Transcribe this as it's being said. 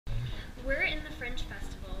We're in the Fringe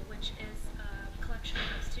Festival, which is a collection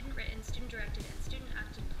of student-written, student-directed, and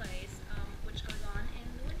student-acted plays, which goes on in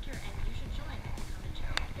the winter, and you should join if you come to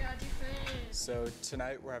Choate. Yeah, do Fringe! So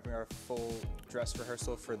tonight we're having our full dress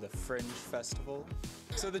rehearsal for the Fringe Festival.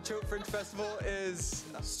 So the Choate Fringe Festival is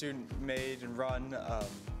student-made and run,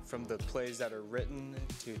 from the plays that are written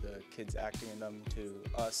to the kids acting in them to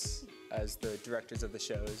us as the directors of the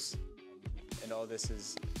shows. And all this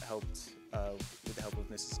is helped with the help of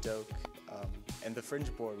Mrs. Doak and the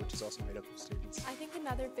Fringe Board, which is also made up of students. I think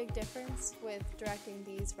another big difference with directing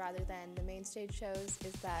these rather than the main stage shows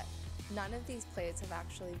is that none of these plays have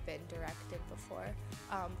actually been directed before.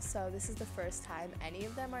 So this is the first time any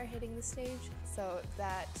of them are hitting the stage. So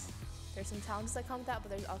that there's some challenges that come with that,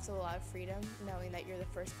 but there's also a lot of freedom knowing that you're the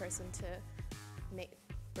first person to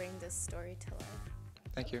bring this story to life.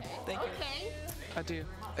 Thank you. Okay. Thank you. Okay.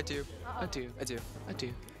 I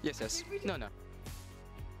do. Yes, yes. No.